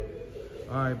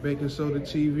All right, Baking Soda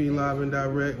TV live and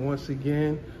direct once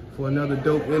again for another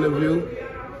dope interview.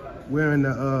 We're in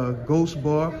the Ghost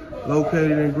Bar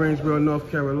located in Greensboro, North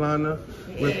Carolina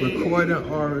with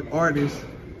recording artist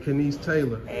Kenise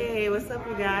Taylor. Hey, what's up,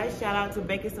 you guys? Shout out to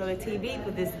Baking Soda TV for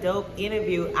this dope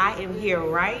interview. I am here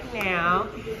right now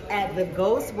at the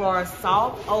Ghost Bar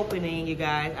soft opening, you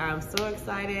guys. I'm so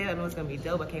excited. I know it's gonna be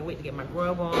dope. I can't wait to get my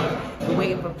grub on. We're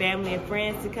waiting for family and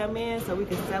friends to come in so we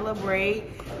can celebrate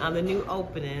the new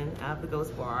opening of the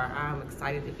Ghost Bar. I'm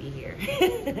excited to be here.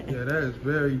 Yeah, that is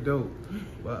very dope.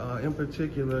 But in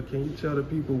particular, can you tell the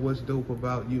people what's dope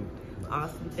about you?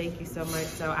 Awesome, thank you so much.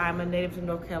 So I'm a native to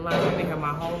North Carolina. I've been here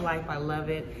my whole life. I love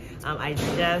it. I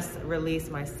just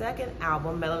released my second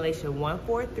album, Melanation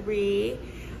 143.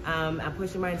 I'm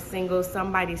pushing my single,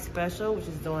 Somebody Special, which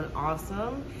is doing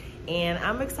awesome. And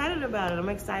I'm excited about it. I'm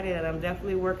excited, and I'm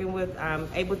definitely working with,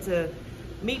 able to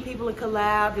meet people and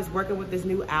collab, just working with this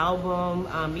new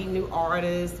album, meeting new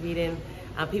artists, meeting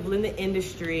people in the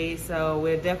industry. So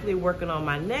we're definitely working on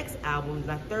my next album,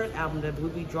 my third album that will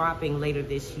be dropping later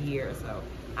this year. So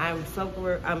I'm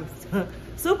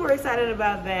super excited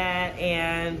about that,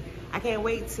 and I can't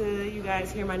wait to you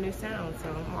guys hear my new sound.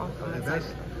 So I'm excited.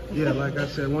 Yeah, like I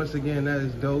said, once again, that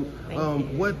is dope.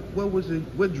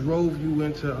 What drove you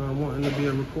into wanting to be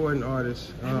a recording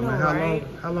artist?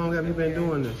 How long have you been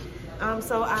doing this?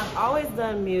 So I've always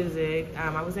done music.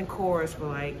 I was in chorus for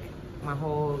like my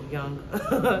whole young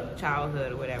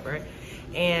childhood or whatever,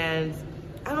 and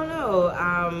I don't know,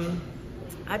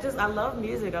 I love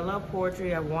music. I love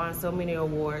poetry. I've won so many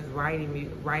awards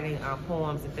writing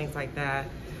poems and things like that.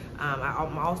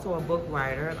 I'm also a book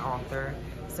writer and author,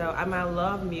 so I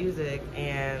love music,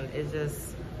 and it's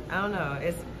just, I don't know,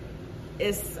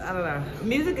 I don't know,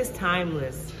 music is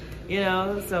timeless, you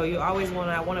know, so you always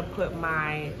I want to put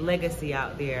my legacy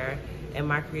out there and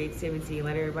my creativity, and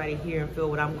let everybody hear and feel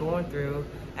what I'm going through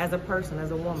as a person,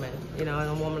 as a woman, you know, as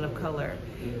a woman of color.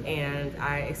 And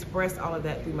I express all of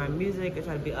that through my music. I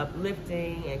try to be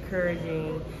uplifting,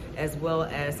 encouraging, as well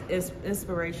as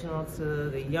inspirational to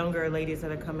the younger ladies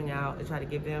that are coming out. I try to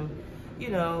give them, you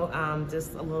know,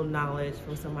 just a little knowledge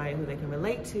from somebody who they can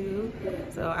relate to.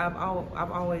 So I've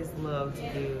always loved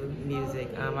to do music.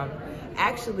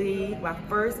 Actually, my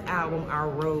first album I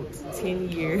wrote 10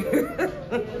 years,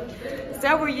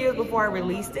 several years before I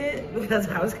released it, because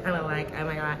I was kind of like, oh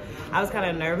my God, I was kind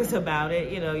of nervous about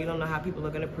it. You know, you don't know how people are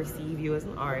going to perceive you as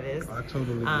an artist. I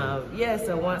totally agree. Yeah,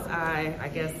 so once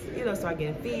I guess, you know, start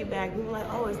getting feedback, people are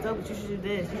like, oh, it's dope, but you should do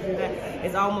this, you should do that.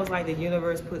 It's almost like the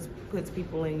universe puts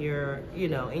people in your, you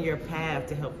know, in your path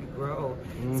to help you grow.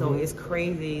 So it's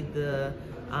crazy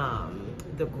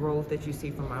the growth that you see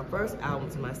from my first album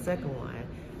to my second one,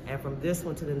 and from this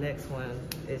one to the next one,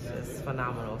 it's just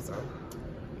phenomenal. So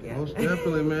yeah. Most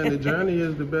definitely, man. The journey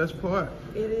is the best part.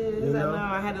 It is. You know? I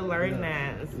know. I had to learn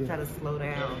that. Try to slow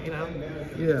down. You know.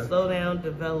 Yeah. Slow down,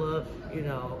 develop. You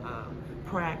know,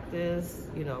 practice.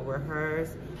 You know,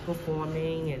 rehearse,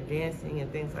 performing and dancing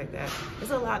and things like that.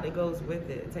 There's a lot that goes with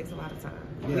it. It takes a lot of time.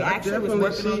 Yeah, I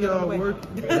definitely see y'all work.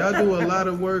 Y'all do a lot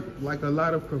of work, like a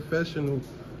lot of professional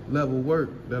level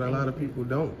work that a lot of people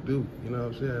don't do. You know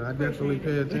what I'm saying? I definitely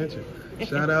pay attention.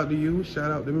 Shout out to you.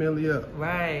 Shout out to Millie Up.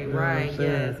 Right, you know right,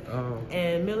 yes.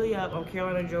 And Millie Up,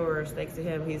 Carolina George, thanks to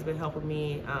him, he's been helping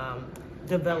me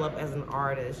develop as an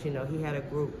artist. You know, he had a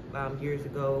group years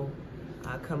ago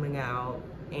coming out,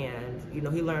 and you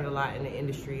know, he learned a lot in the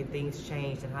industry. Things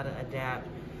changed and how to adapt.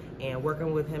 And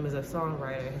working with him as a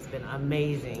songwriter has been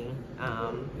amazing.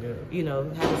 You know,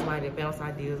 having somebody to bounce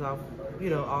ideas off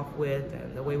with,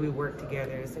 and the way we work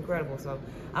together, it's incredible. So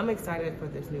I'm excited for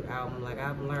this new album. Like,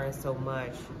 I've learned so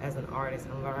much as an artist.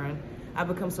 I've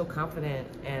become so confident,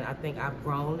 and I think I've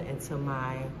grown into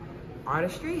my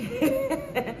artistry.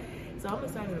 So I'm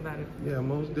excited about it. Yeah,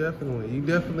 most definitely. You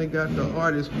definitely got the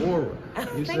artist aura.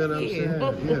 You see what I'm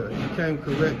saying? Yeah, you came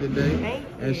correct today. Thank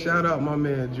and you. Shout out my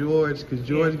man George, because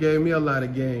George gave me a lot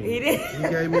of game. He did. He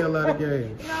gave me a lot of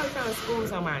game. You always trying to school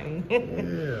somebody.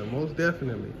 Yeah, most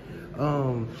definitely.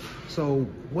 So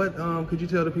what could you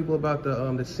tell the people about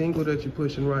the single that you're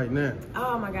pushing right now?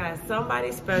 Oh my God,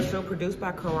 Somebody Special, produced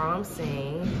by Karam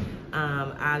Singh.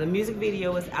 The music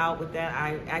video is out with that.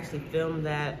 I actually filmed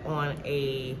that on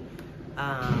a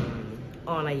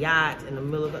yacht in the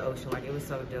middle of the ocean. Like, it was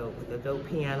so dope, with the dope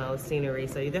piano scenery.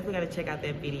 So you definitely got to check out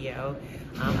that video.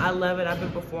 I love it. I've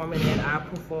been performing it. I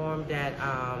performed at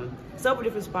several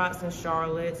different spots in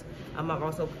Charlotte. I've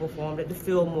also performed at the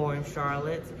Fillmore in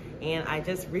Charlotte, and I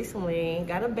just recently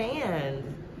got a band.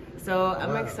 So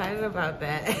I'm excited about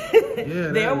that.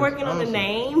 Yeah, They're working on the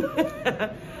name.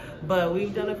 But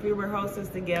we've done a few rehearsals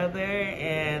together,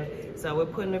 and so we're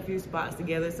putting a few spots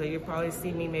together. So you'll probably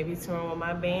see me maybe touring with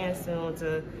my band soon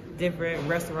to different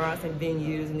restaurants and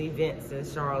venues and events in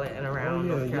Charlotte and around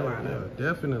North Carolina. Yeah,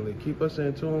 definitely. Keep us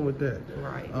in tune with that.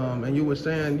 Right. And you were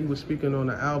saying you were speaking on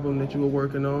the album that you were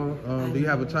working on. Do you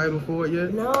have a title for it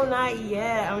yet? No, not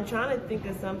yet. I'm trying to think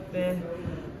of something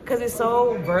because it's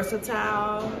so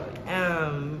versatile.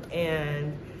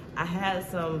 And I had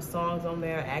some songs on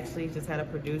there. Actually, just had a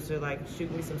producer like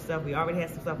shoot me some stuff. We already had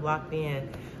some stuff locked in,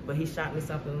 but he shot me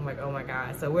something. I'm like, oh my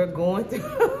God. So we're going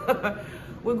through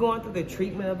we're going through the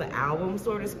treatment of the album,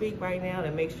 so to speak, right now to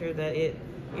make sure that it,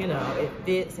 you know, it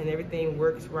fits and everything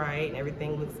works right and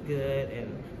everything looks good,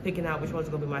 and picking out which ones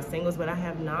are gonna be my singles. But I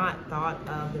have not thought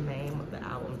of the name of the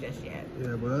album just yet.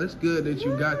 Yeah, well, it's good that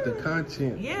you got the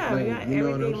content. Yeah, we got you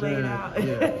know everything what I'm saying? laid out.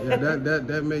 Yeah,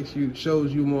 that makes you,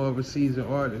 shows you more of a seasoned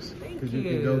artist, because you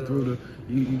can go through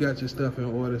you got your stuff in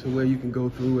order to where you can go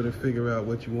through it and figure out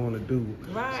what you want to do.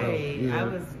 Right. So,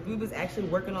 yeah. We was actually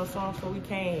working on songs before we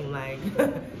came. Like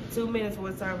 2 minutes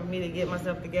was time for me to get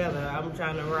myself together. I'm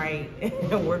trying to write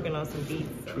and working on some beats.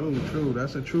 So. True.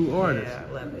 That's a true artist. Yeah,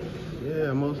 I love it.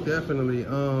 Yeah, most definitely.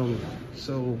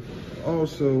 So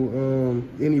also,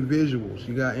 any visuals?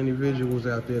 You got any visuals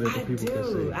out there that the people can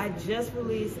see? I just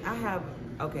released,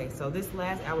 so this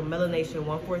last album, Melanation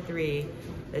 143,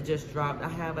 that just dropped, I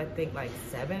have, I think, like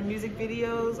 7 music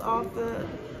videos off the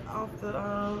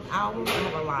album. I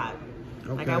have a lot.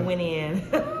 Okay. Like, I went in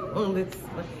on this,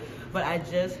 but I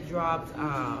just dropped,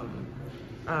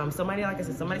 Somebody, like I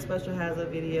said, Somebody Special has a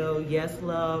video. Yes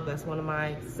Love, that's one of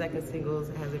my second singles,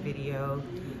 has a video.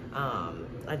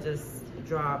 I just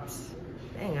dropped,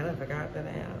 dang, I forgot the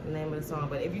name of the song,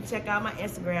 but if you check out my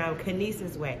Instagram,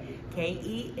 Kenise's Way,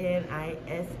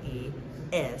 KENISESWAY,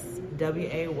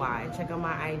 check out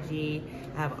my IG.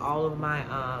 I have all of my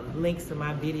links to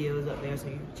my videos up there, so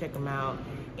you can check them out.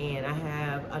 And I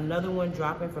have another one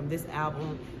dropping from this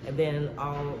album, and then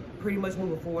I'll pretty much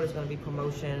moving forward, it's gonna be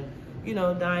promotion, you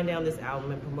know, dying down this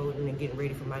album and promoting and getting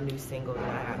ready for my new single that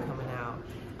I got coming out.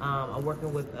 I'm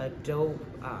working with a dope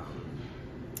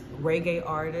reggae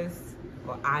artist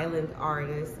or island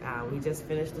artist. We just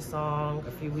finished a song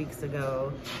a few weeks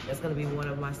ago. That's gonna be one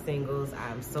of my singles.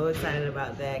 I'm so excited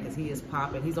about that because he is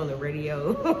popping. He's on the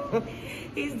radio.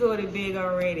 He's doing it big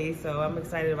already, so I'm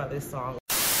excited about this song.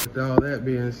 With all that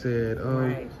being said,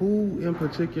 who in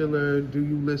particular do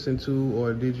you listen to,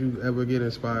 or did you ever get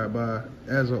inspired by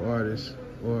as an artist,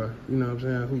 or you know what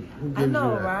I'm saying? Who gives you that? I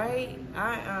know, right?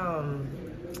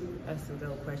 That's a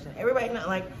dope question. Everybody know,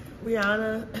 like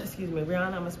Rihanna.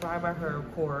 Rihanna. I'm inspired by her,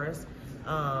 of course.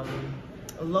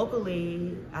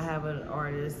 Locally, I have an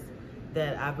artist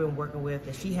that I've been working with,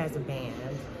 and she has a band.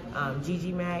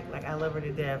 Gigi Mac. Like, I love her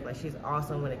to death. Like, she's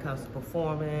awesome when it comes to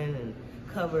performing and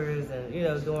covers and, you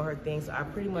know, doing her thing. So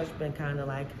I've pretty much been kind of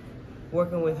like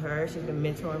working with her. She's been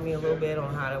mentoring me a little bit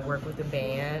on how to work with the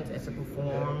band and to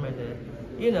perform and to,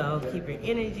 you know, keep your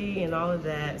energy and all of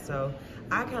that. So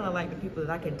I kind of like the people that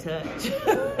I can touch.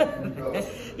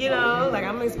 You know, like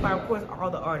I'm inspired, of course, all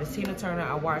the artists. Tina Turner,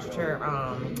 I watched her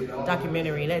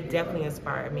documentary, and that definitely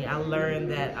inspired me. I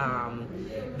learned that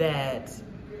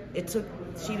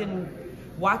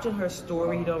watching her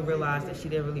story, you don't realize that she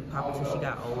didn't really pop until she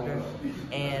got older.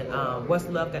 And What's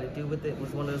Love Got to Do With It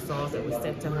was one of the songs that was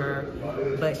sent to her,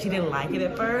 but she didn't like it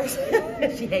at first.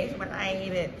 She hates it, but I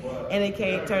hate it. And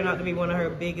it turned out to be one of her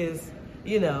biggest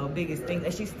things.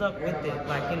 And she stuck with it.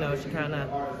 Like, you know, she kind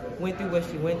of went through what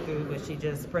she went through, but she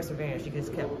just persevered. She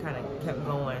just kept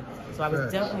going. So I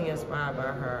was definitely inspired by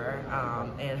her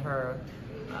and her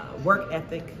work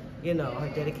ethic, you know, her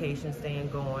dedication, staying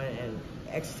going and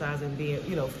exercising, being,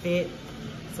 you know, fit.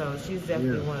 So she's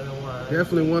definitely one of the ones.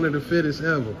 Definitely one of the fittest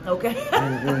ever. Okay.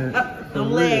 And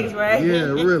them legs, right?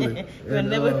 Yeah, really.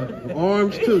 And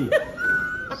arms too.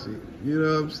 You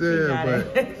know what I'm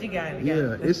saying? She got it.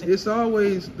 Yeah, it's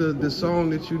always the song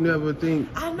that you never think.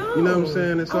 I know. You know what I'm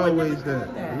saying? It's always that.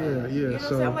 Yeah. You know what I'm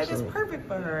saying? I'm like, it's perfect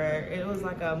for her. It was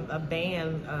like a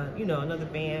band, you know, another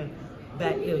band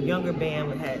that, you know, younger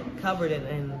band had covered it,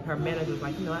 and her manager was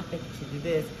like, you know, I think you should do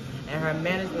this. And her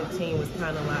management team was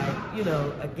kind of like, you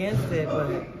know, against it,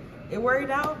 but it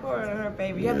worked out for her in her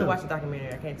favor. You have to watch the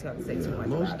documentary. I can't say too much.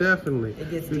 Most definitely. It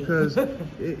gets because deep.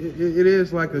 it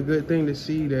is like a good thing to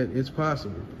see that it's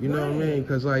possible. You know what I mean?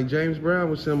 Because like James Brown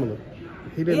was similar.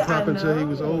 He didn't pop until he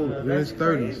was old, in his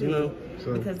 30s. You know.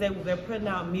 So. Because they're putting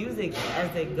out music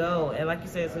as they go, and like you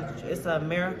said, it's a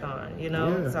marathon. You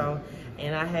know. Yeah. So,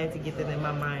 and I had to get that in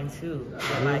my mind too.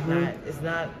 But like,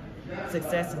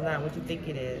 success is not what you think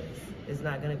it is. It's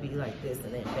not gonna be like this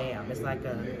and then bam. It's like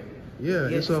Yeah,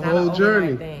 it's a not whole an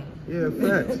journey. overnight thing. Yeah,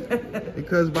 facts.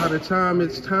 Because by the time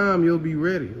it's time, you'll be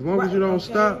ready. As long as you don't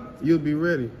stop, you'll be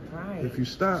ready. Right. If you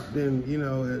stop, then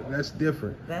that's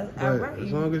different. That's but right.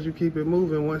 as long as you keep it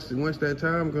moving, once that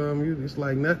time comes, it's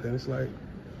like nothing. It's like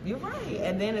you're right.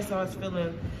 And then it starts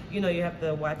feeling, you have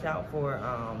to watch out for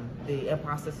the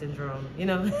imposter syndrome.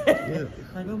 Yeah.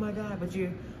 Like, oh my God, but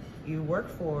you work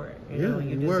for it. You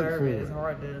deserve it. It's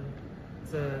hard to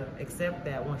accept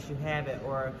that once you have it,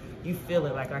 or you feel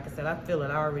it. Like I said, I feel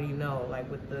it. I already know. Like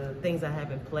with the things I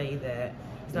have in play, that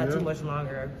it's not too much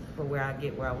longer for where I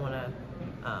want to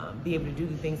be able to do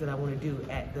the things that I want to do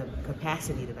at the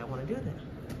capacity that I want to do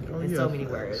them. In so many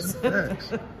words.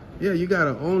 Yeah, you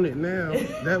gotta own it now.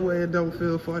 That way it don't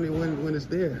feel funny when it's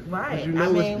there. Right. You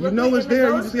know it's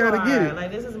there. You just gotta get it.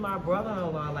 Like, this is my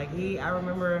brother-in-law. Like, I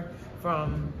remember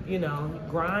from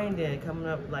grinding, coming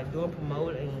up, like doing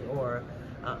promoting or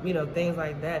things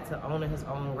like that, to owning his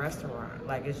own restaurant.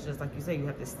 Like, it's just like you say, you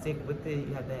have to stick with it.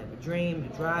 You have to have a dream,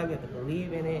 the drive. You have to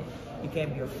believe in it. You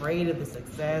can't be afraid of the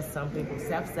success. Some people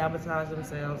self-sabotage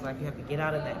themselves. Like, you have to get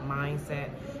out of that mindset.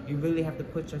 You really have to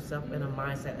put yourself in a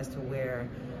mindset as to where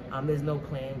there's no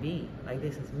plan B. Like,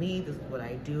 this is me. This is what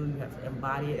I do. You have to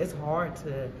embody it. It's hard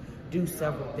to do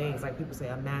several things. Like people say,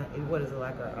 what is it,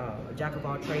 like a jack of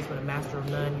all trades but a master of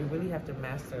none. You really have to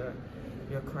master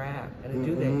your craft, and to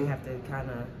do that, you have to kind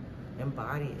of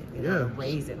embody it,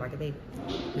 raise it like a baby.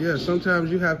 Yeah,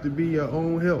 sometimes you have to be your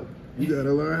own help. You got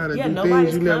to learn how to do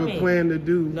things you never planned to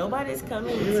do. Nobody's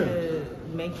coming to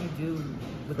make you do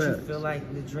what you feel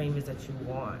like the dream is that you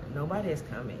want. Nobody is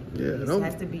coming. Yeah, it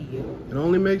has to be you. It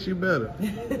only makes you better.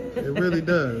 It really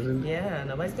does. And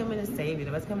nobody's coming to save you.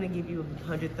 Nobody's coming to give you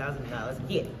 $100,000.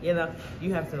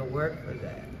 You have to work for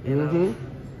that.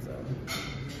 So.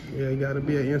 Yeah, you got to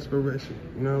be an inspiration.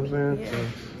 You know what I'm saying?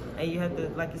 Yeah. And you have to,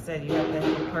 like you said, you have to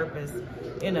have a purpose,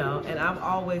 and I'm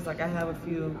always, like, I have a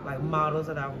few, like, models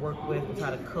that I've worked with and try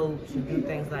to coach and do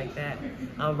things like that.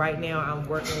 Right now, I'm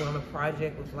working on a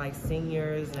project with, like,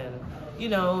 seniors and,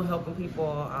 helping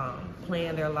people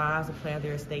plan their lives and plan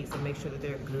their estates and make sure that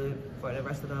they're good for the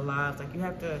rest of their lives. Like, you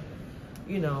have to,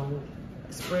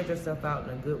 spread yourself out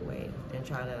in a good way and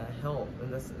try to help.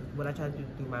 And that's what I try to do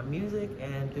through my music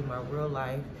and through my real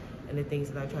life and the things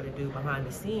that I try to do behind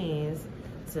the scenes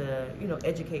to,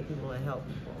 educate people and help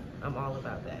people. I'm all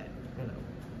about that,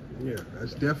 Yeah,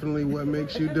 that's definitely what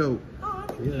makes you dope.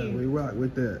 Thank you. We rock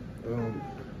with that.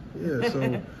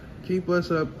 So keep us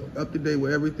up to date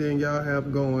with everything y'all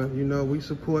have going. We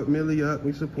support Millie Up,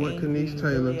 we support Kenise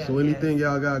Taylor. So anything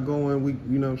y'all got going, we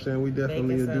we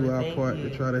definitely do our part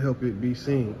to try to help it be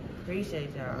seen.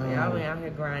 Appreciate y'all. Y'all been out here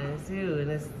grinding too,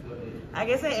 and it's, like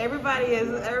I said, everybody.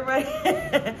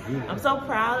 I'm so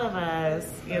proud of us,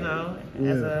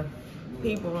 as a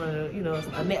people and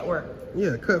a network.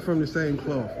 Yeah, cut from the same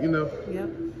cloth, Yep.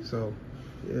 So,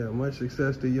 much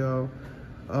success to y'all.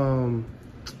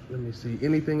 Let me see.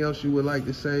 Anything else you would like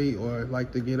to say or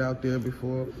like to get out there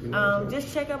before?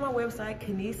 Just check out my website,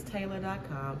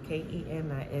 KeniseTaylor.com,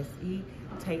 KENISE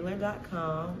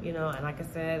Taylor.com. And like I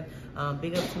said,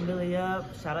 big up to Millie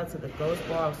Up. Shout out to the Ghost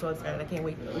Bar. I'm so excited. I can't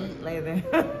wait to eat later.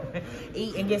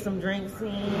 Eat and get some drinks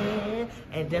in.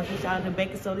 And definitely shout out to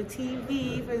Baking Soda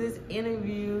TV for this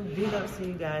interview. Big up to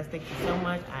you guys. Thank you so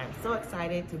much. I'm so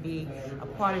excited to be a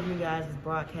part of you guys'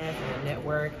 broadcast and the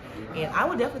network. And I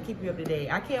will definitely keep you up to date.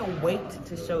 I can't wait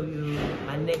to show you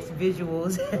my next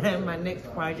visuals and my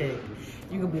next project.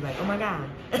 You're going to be like, oh my God.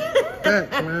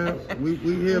 Thanks, man. We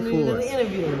here for it.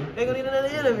 They're going to need another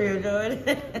interview, Jordan.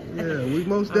 Yeah, we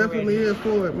most definitely here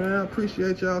for it, man. I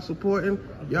appreciate y'all supporting.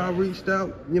 Y'all reached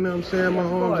out, you know what I'm saying? My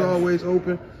arms always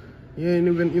open. You ain't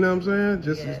even, you know what I'm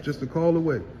saying? It's just a call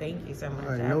away. Thank you so much.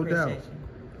 All right, no doubt. You.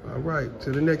 All right,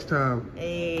 till the next time.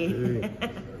 Hey.